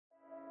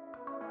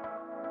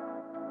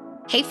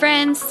Hey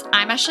friends,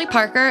 I'm Ashley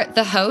Parker,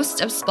 the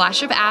host of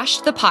Splash of Ash,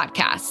 the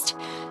podcast.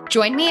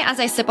 Join me as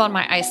I sip on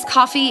my iced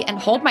coffee and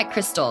hold my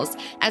crystals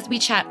as we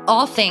chat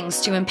all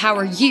things to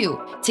empower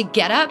you to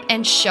get up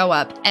and show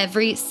up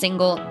every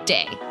single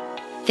day.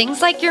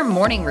 Things like your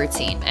morning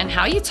routine and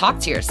how you talk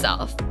to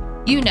yourself.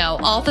 You know,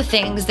 all the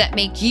things that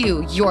make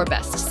you your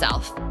best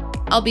self.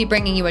 I'll be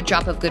bringing you a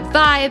drop of good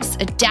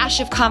vibes, a dash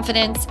of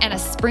confidence, and a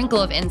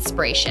sprinkle of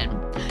inspiration.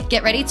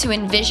 Get ready to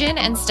envision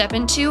and step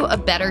into a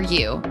better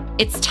you.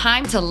 It's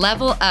time to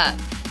level up.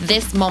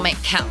 This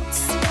moment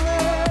counts.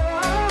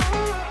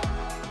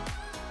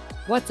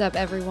 What's up,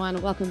 everyone?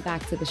 Welcome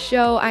back to the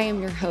show. I am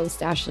your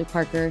host, Ashley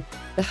Parker,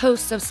 the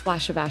host of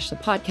Splash of Ash, the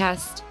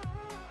podcast.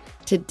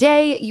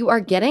 Today, you are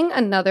getting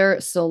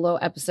another solo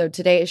episode.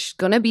 Today is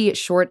going to be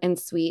short and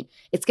sweet.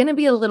 It's going to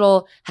be a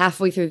little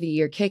halfway through the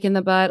year kick in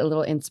the butt, a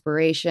little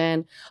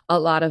inspiration, a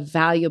lot of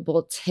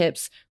valuable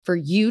tips for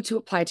you to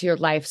apply to your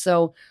life.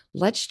 So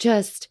let's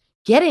just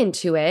get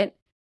into it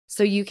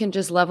so you can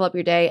just level up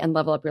your day and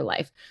level up your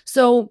life.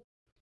 So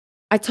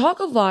I talk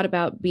a lot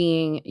about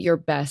being your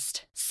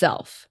best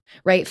self,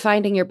 right?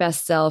 Finding your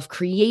best self,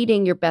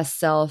 creating your best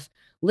self,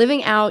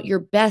 living out your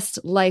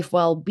best life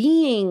while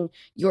being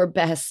your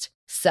best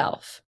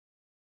self.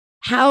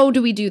 How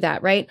do we do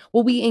that, right?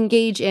 Well, we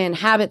engage in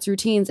habits,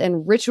 routines,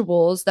 and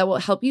rituals that will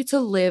help you to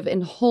live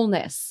in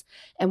wholeness.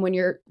 And when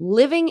you're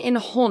living in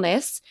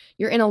wholeness,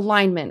 you're in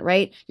alignment,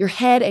 right? Your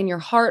head and your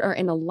heart are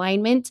in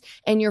alignment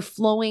and you're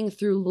flowing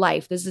through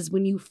life. This is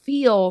when you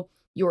feel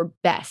your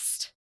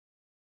best.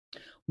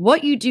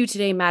 What you do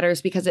today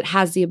matters because it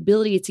has the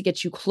ability to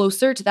get you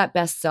closer to that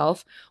best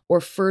self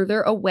or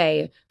further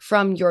away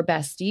from your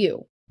best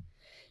you.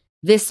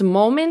 This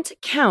moment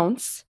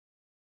counts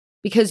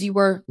because you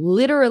are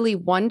literally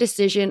one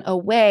decision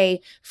away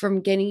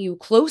from getting you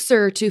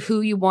closer to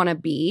who you want to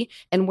be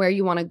and where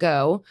you want to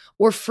go,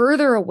 or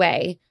further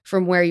away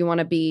from where you want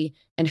to be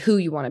and who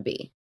you want to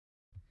be.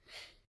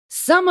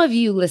 Some of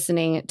you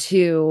listening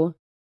to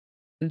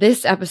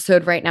this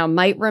episode right now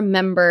might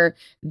remember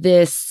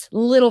this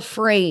little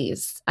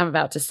phrase I'm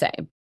about to say.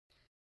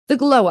 The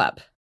glow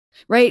up,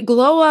 right?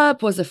 Glow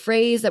up was a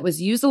phrase that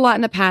was used a lot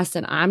in the past,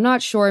 and I'm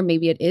not sure,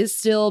 maybe it is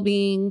still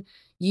being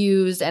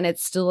used and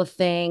it's still a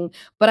thing,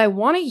 but I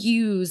want to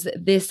use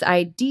this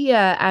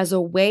idea as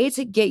a way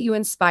to get you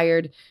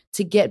inspired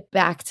to get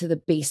back to the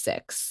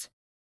basics.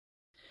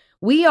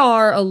 We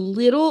are a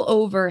little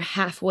over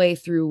halfway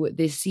through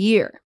this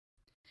year.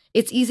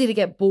 It's easy to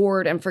get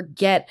bored and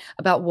forget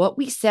about what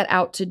we set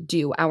out to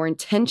do, our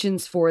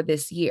intentions for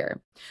this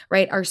year,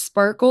 right? Our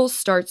sparkle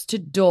starts to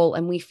dull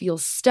and we feel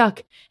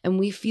stuck and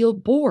we feel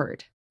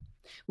bored.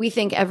 We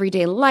think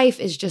everyday life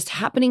is just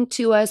happening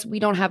to us. We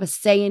don't have a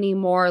say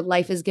anymore.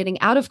 Life is getting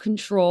out of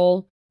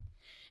control.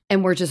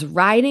 And we're just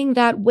riding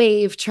that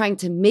wave, trying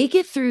to make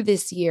it through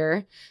this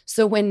year.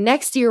 So when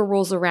next year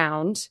rolls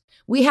around,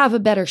 we have a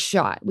better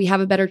shot. We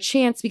have a better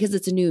chance because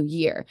it's a new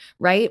year,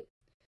 right?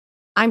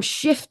 I'm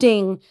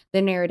shifting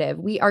the narrative.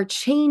 We are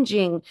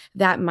changing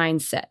that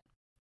mindset.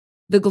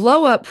 The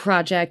Glow Up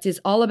Project is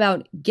all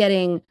about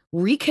getting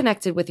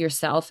reconnected with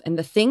yourself and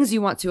the things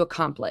you want to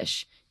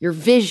accomplish, your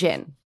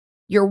vision,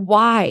 your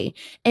why,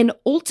 and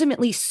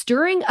ultimately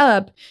stirring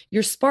up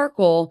your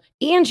sparkle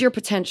and your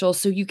potential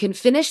so you can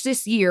finish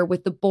this year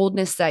with the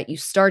boldness that you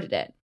started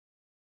it.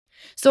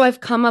 So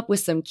I've come up with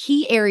some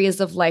key areas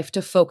of life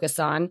to focus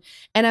on,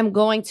 and I'm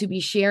going to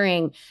be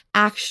sharing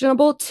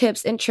actionable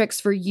tips and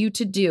tricks for you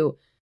to do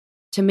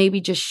to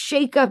maybe just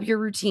shake up your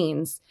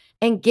routines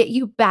and get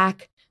you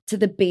back to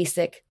the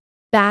basic,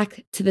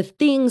 back to the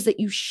things that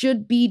you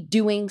should be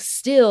doing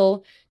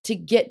still to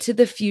get to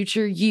the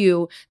future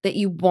you that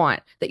you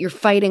want, that you're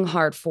fighting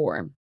hard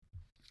for.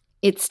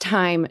 It's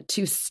time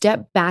to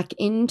step back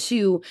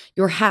into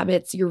your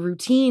habits, your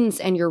routines,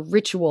 and your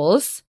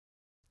rituals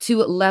to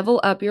level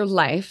up your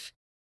life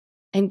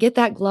and get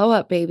that glow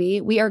up,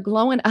 baby. We are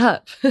glowing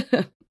up.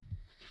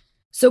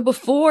 So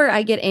before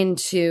I get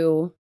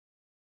into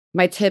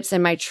my tips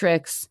and my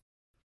tricks,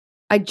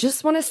 I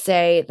just want to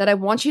say that I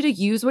want you to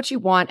use what you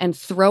want and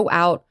throw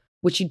out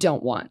what you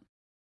don't want,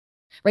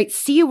 right?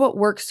 See what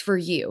works for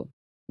you.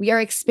 We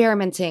are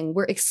experimenting.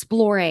 We're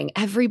exploring.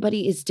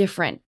 Everybody is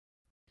different.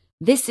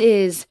 This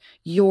is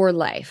your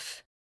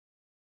life.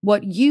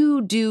 What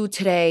you do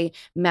today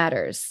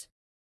matters.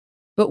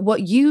 But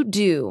what you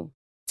do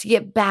to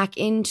get back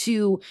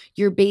into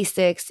your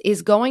basics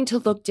is going to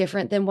look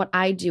different than what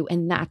I do,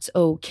 and that's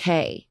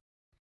okay.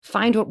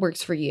 Find what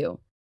works for you.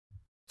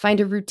 Find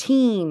a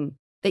routine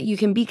that you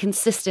can be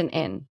consistent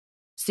in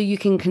so you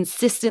can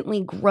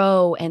consistently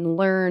grow and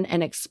learn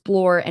and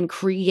explore and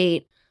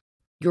create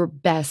your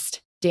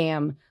best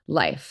damn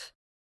life.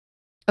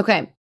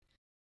 Okay,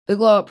 the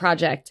Glow Up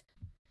Project.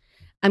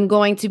 I'm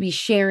going to be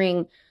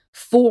sharing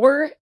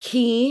 4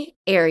 key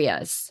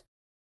areas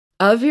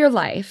of your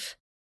life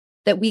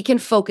that we can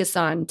focus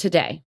on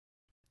today.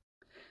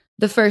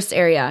 The first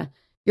area,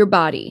 your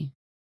body.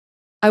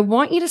 I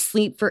want you to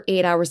sleep for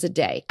 8 hours a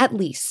day, at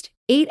least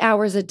 8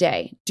 hours a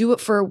day. Do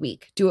it for a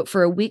week. Do it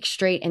for a week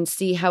straight and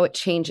see how it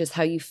changes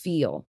how you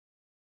feel.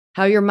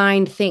 how your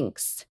mind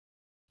thinks,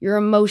 your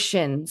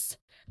emotions.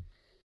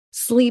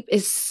 Sleep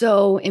is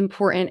so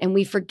important and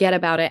we forget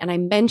about it. And I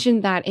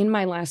mentioned that in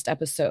my last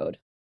episode.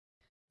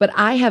 But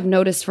I have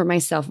noticed for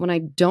myself when I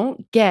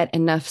don't get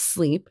enough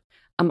sleep,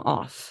 I'm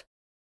off.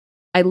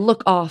 I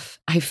look off.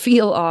 I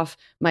feel off.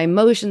 My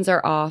emotions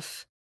are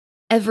off.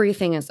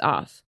 Everything is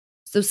off.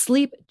 So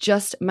sleep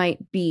just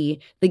might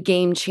be the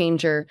game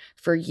changer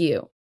for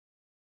you.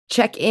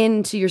 Check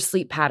into your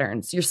sleep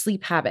patterns, your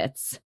sleep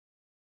habits.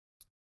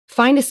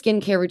 Find a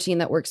skincare routine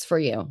that works for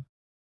you,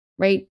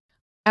 right?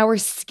 Our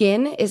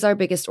skin is our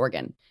biggest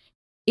organ.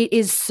 It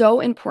is so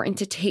important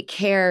to take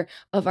care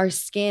of our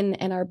skin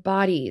and our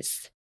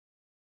bodies,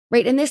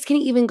 right? And this can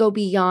even go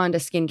beyond a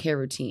skincare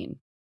routine.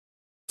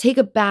 Take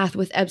a bath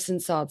with Epsom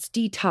salts,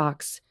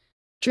 detox,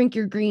 drink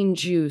your green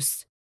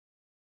juice,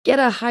 get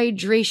a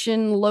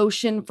hydration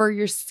lotion for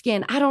your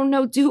skin. I don't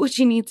know, do what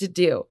you need to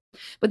do.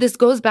 But this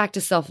goes back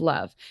to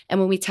self-love. And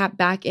when we tap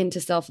back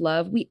into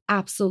self-love, we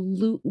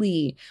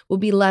absolutely will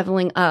be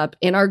leveling up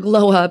in our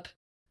glow up,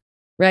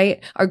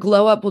 right? Our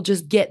glow up will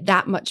just get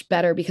that much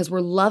better because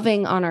we're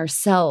loving on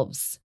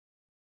ourselves.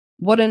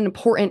 What an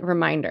important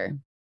reminder.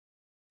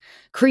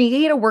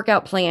 Create a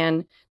workout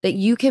plan that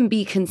you can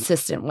be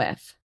consistent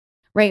with,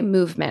 right?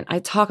 Movement. I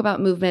talk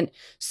about movement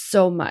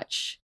so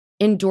much.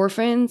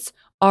 Endorphins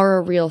are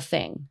a real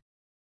thing.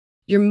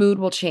 Your mood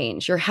will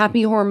change. Your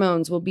happy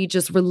hormones will be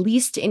just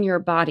released in your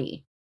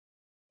body.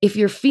 If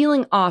you're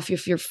feeling off,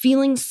 if you're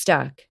feeling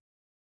stuck,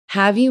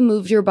 have you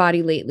moved your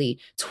body lately?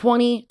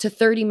 20 to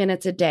 30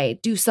 minutes a day.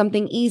 Do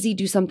something easy,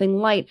 do something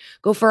light.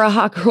 Go for a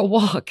hot girl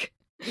walk.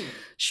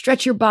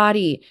 Stretch your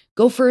body.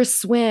 Go for a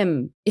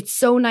swim. It's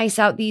so nice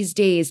out these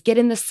days. Get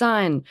in the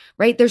sun,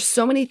 right? There's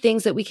so many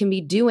things that we can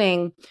be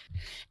doing.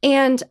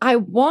 And I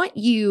want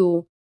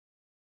you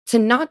to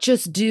not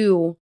just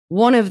do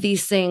one of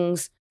these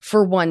things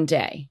for one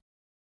day.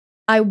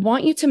 I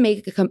want you to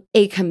make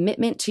a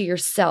commitment to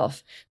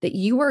yourself that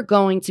you are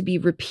going to be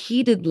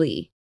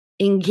repeatedly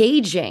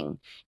engaging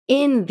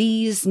in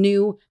these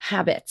new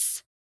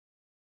habits.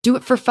 Do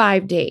it for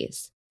 5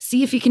 days.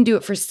 See if you can do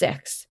it for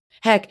 6.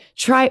 Heck,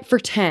 try it for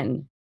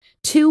 10.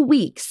 2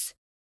 weeks.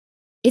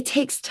 It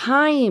takes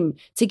time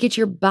to get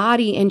your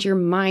body and your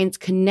minds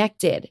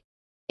connected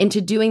into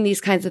doing these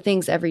kinds of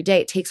things every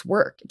day. It takes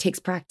work. It takes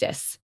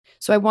practice.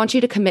 So I want you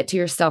to commit to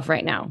yourself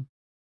right now.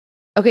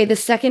 Okay, the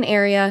second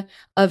area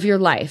of your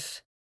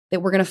life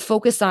that we're going to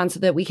focus on so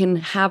that we can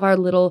have our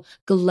little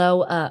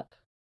glow up.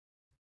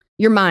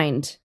 Your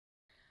mind.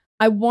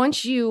 I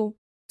want you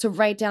to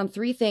write down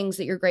 3 things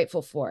that you're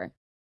grateful for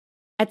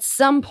at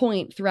some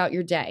point throughout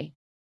your day.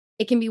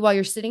 It can be while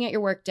you're sitting at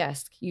your work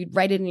desk. You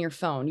write it in your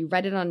phone. You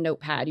write it on a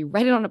notepad. You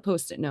write it on a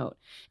Post-it note.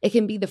 It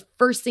can be the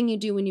first thing you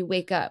do when you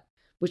wake up,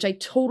 which I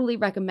totally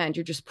recommend.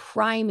 You're just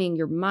priming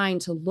your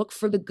mind to look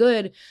for the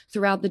good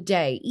throughout the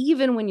day,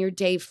 even when your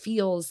day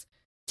feels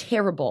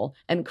terrible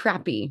and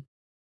crappy.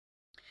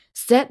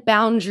 Set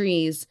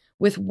boundaries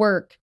with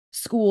work,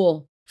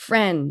 school,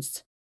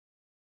 friends,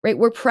 right?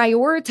 We're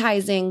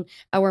prioritizing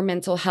our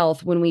mental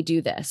health when we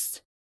do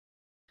this.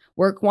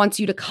 Work wants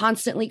you to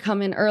constantly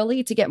come in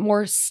early to get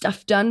more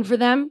stuff done for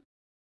them.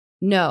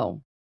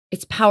 No,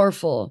 it's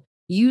powerful.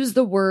 Use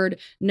the word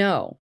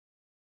no.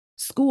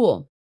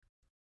 School.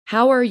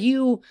 How are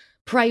you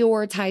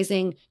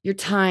prioritizing your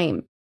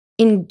time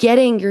in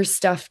getting your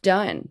stuff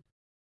done?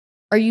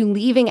 Are you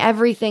leaving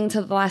everything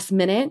to the last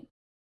minute?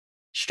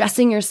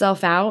 Stressing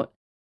yourself out?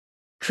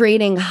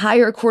 Creating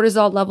higher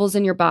cortisol levels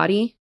in your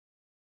body?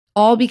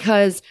 All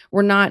because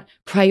we're not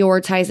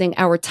prioritizing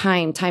our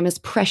time. Time is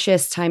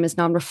precious. Time is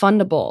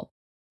non-refundable.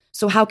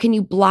 So how can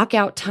you block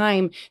out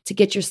time to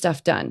get your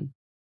stuff done?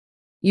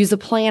 Use a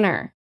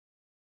planner.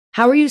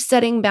 How are you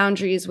setting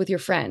boundaries with your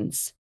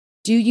friends?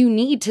 Do you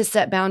need to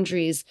set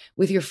boundaries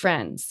with your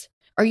friends?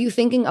 Are you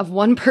thinking of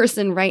one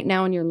person right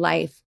now in your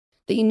life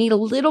that you need a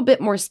little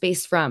bit more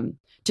space from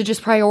to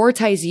just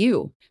prioritize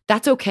you?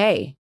 That's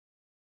okay.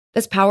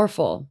 That's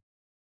powerful.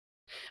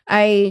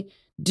 I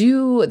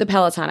do the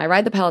Peloton. I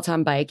ride the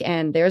Peloton bike,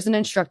 and there's an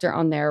instructor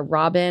on there,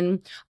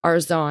 Robin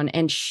Arzon,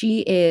 and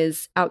she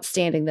is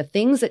outstanding. The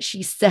things that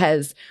she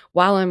says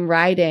while I'm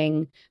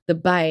riding the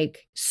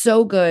bike,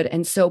 so good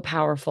and so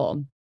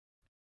powerful,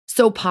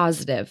 so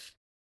positive.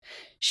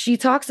 She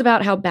talks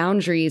about how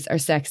boundaries are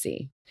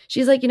sexy.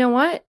 She's like, you know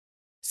what?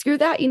 Screw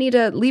that. You need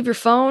to leave your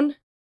phone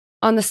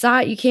on the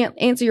side. You can't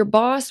answer your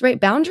boss, right?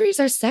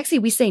 Boundaries are sexy.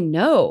 We say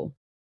no.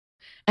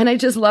 And I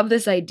just love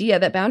this idea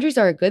that boundaries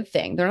are a good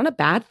thing. They're not a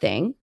bad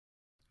thing.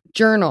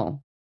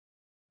 Journal.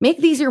 Make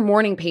these your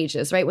morning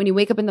pages, right? When you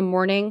wake up in the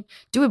morning,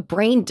 do a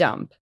brain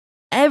dump.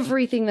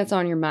 Everything that's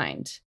on your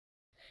mind.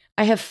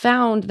 I have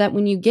found that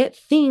when you get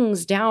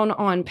things down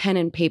on pen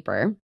and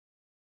paper,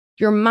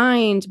 your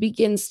mind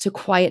begins to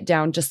quiet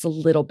down just a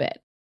little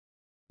bit.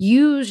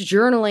 Use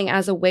journaling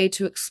as a way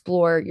to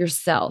explore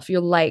yourself,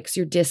 your likes,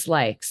 your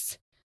dislikes,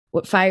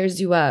 what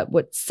fires you up,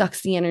 what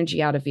sucks the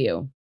energy out of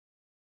you.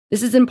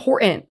 This is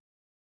important.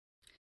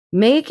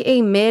 Make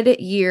a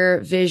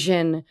mid-year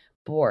vision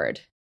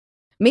board.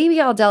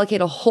 Maybe I'll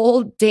delegate a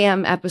whole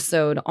damn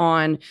episode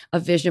on a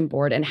vision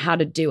board and how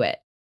to do it.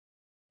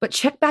 But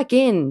check back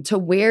in to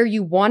where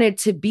you wanted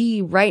to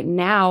be right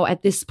now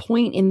at this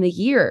point in the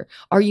year.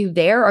 Are you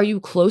there? Are you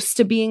close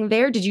to being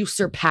there? Did you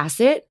surpass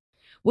it?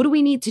 What do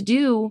we need to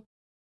do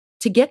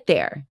to get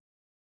there?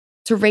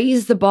 To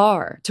raise the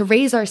bar, to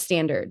raise our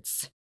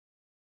standards.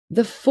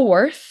 The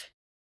fourth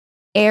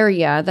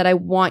area that I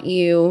want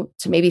you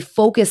to maybe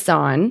focus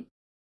on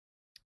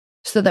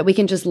so that we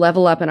can just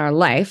level up in our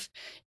life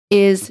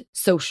is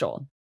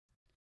social,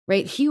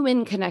 right?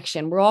 Human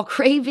connection. We're all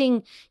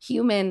craving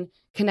human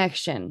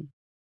connection.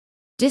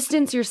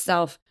 Distance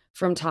yourself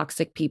from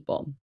toxic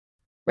people,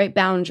 right?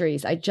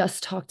 Boundaries. I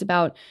just talked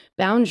about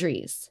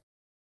boundaries.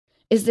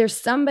 Is there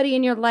somebody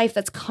in your life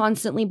that's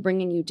constantly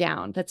bringing you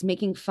down, that's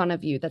making fun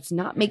of you, that's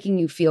not making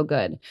you feel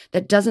good,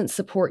 that doesn't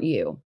support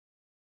you?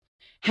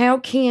 How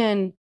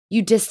can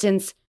you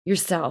distance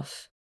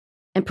yourself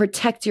and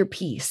protect your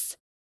peace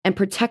and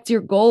protect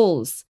your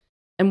goals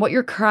and what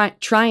you're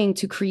trying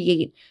to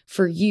create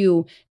for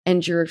you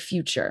and your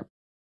future?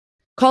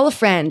 Call a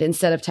friend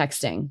instead of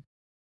texting,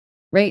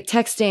 right?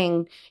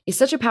 Texting is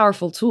such a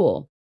powerful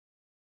tool,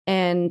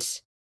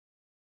 and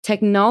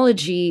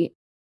technology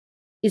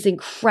is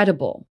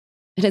incredible,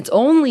 and it's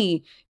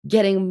only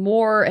getting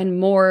more and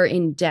more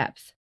in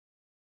depth.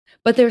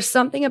 But there's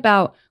something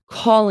about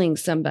calling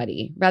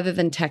somebody rather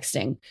than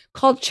texting.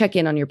 Call check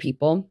in on your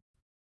people.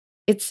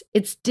 It's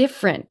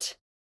different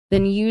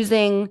than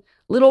using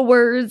little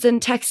words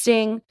and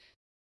texting.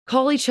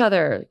 Call each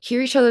other,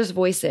 hear each other's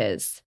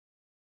voices.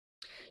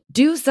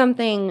 Do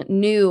something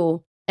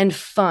new and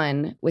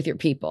fun with your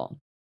people.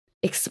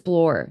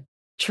 Explore.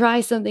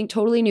 Try something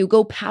totally new.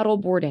 Go paddle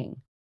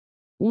boarding.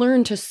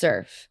 Learn to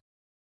surf.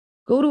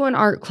 Go to an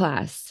art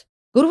class.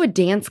 Go to a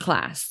dance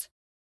class.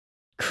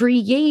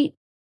 Create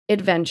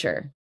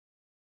adventure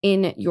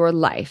in your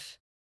life.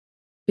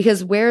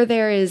 Because where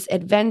there is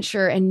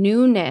adventure and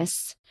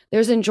newness,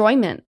 there's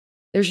enjoyment,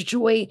 there's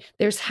joy,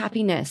 there's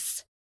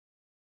happiness.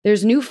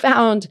 There's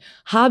newfound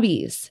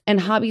hobbies, and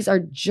hobbies are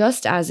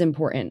just as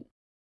important.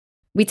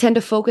 We tend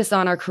to focus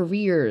on our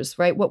careers,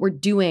 right? What we're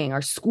doing,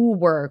 our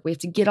schoolwork. We have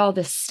to get all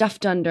this stuff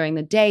done during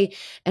the day.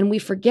 And we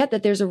forget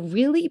that there's a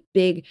really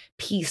big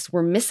piece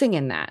we're missing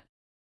in that.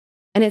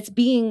 And it's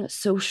being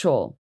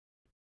social.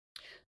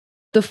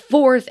 The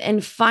fourth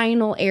and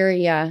final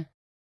area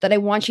that I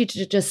want you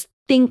to just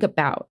think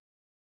about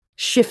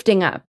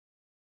shifting up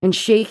and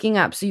shaking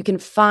up so you can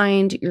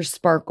find your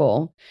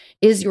sparkle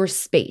is your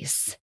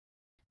space.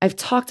 I've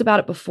talked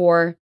about it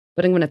before,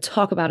 but I'm going to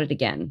talk about it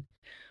again.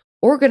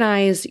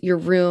 Organize your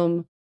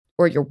room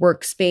or your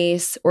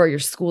workspace or your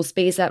school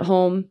space at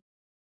home.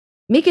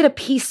 Make it a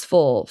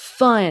peaceful,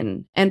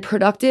 fun, and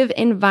productive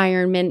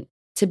environment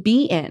to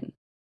be in.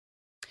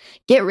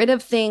 Get rid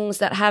of things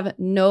that have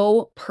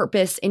no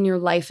purpose in your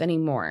life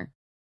anymore.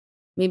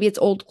 Maybe it's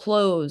old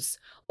clothes,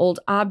 old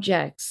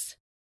objects,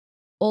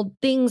 old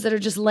things that are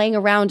just laying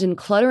around and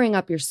cluttering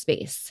up your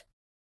space.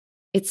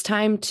 It's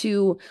time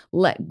to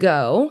let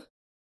go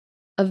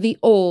of the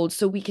old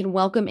so we can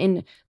welcome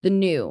in the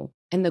new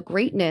and the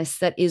greatness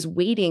that is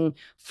waiting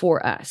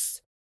for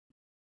us.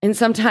 And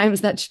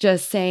sometimes that's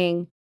just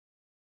saying,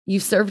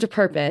 you've served a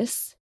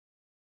purpose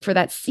for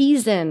that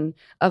season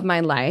of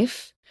my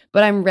life,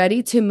 but I'm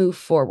ready to move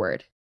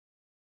forward.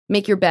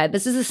 Make your bed.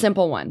 This is a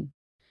simple one.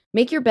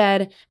 Make your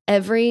bed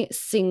every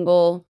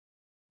single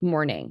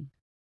morning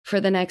for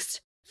the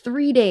next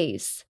 3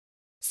 days.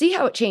 See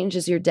how it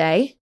changes your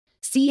day.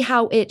 See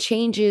how it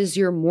changes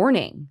your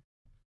morning.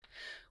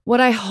 What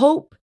I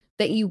hope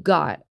that you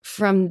got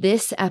from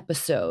this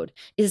episode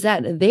is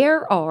that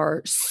there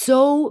are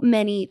so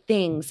many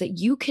things that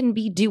you can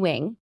be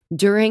doing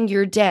during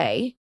your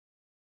day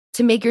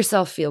to make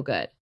yourself feel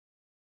good,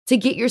 to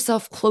get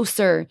yourself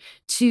closer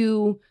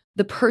to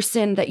the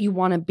person that you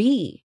want to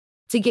be,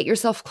 to get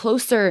yourself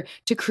closer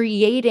to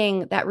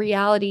creating that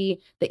reality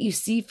that you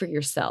see for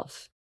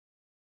yourself.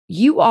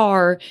 You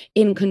are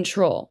in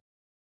control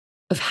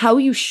of how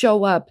you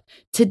show up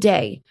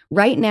today,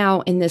 right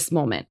now, in this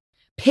moment.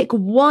 Pick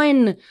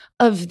one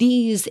of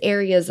these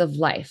areas of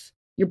life,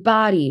 your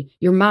body,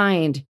 your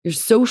mind, your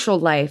social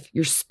life,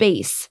 your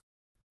space.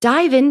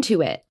 Dive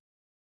into it.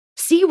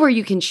 See where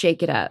you can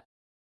shake it up.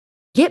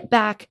 Get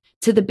back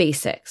to the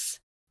basics.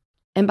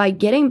 And by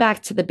getting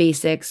back to the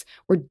basics,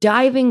 we're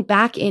diving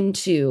back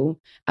into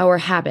our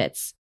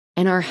habits.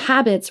 And our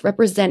habits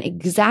represent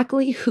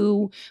exactly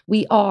who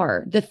we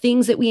are, the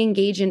things that we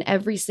engage in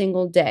every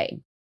single day.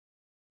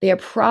 They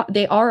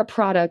are a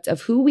product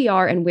of who we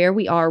are and where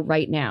we are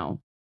right now.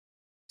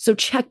 So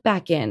check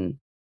back in.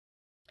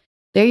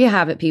 There you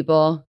have it,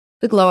 people.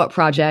 The Glow Up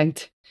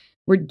Project.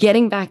 We're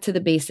getting back to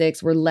the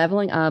basics. We're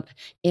leveling up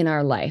in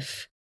our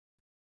life.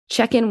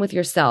 Check in with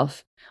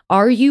yourself.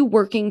 Are you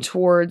working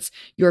towards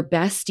your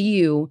best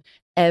you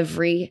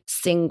every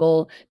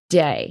single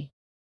day?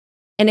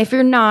 And if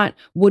you're not,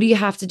 what do you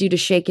have to do to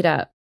shake it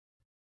up?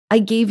 I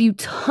gave you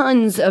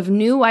tons of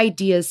new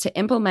ideas to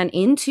implement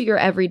into your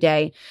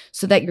everyday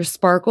so that your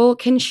sparkle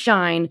can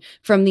shine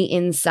from the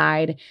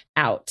inside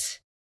out.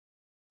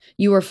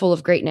 You are full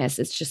of greatness.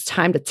 It's just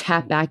time to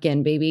tap back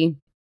in, baby.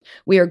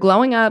 We are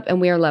glowing up and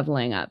we are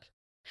leveling up.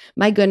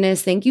 My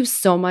goodness, thank you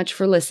so much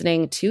for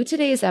listening to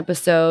today's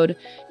episode.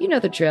 You know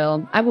the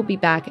drill. I will be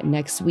back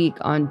next week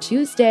on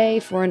Tuesday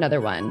for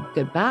another one.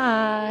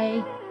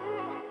 Goodbye.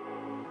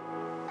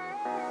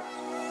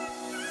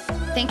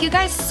 Thank you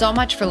guys so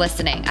much for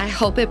listening. I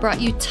hope it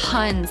brought you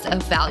tons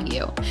of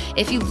value.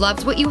 If you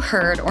loved what you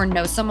heard or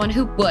know someone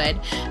who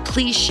would,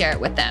 please share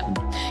it with them.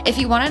 If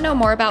you want to know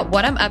more about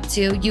what I'm up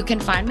to, you can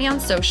find me on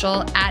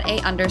social at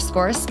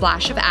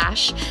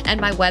 @_splashofash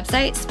and my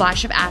website,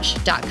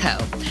 splashofash.co.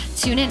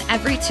 Tune in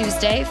every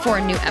Tuesday for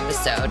a new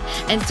episode.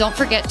 And don't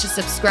forget to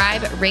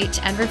subscribe, rate,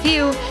 and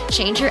review.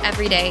 Change your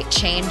everyday,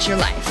 change your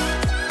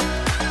life.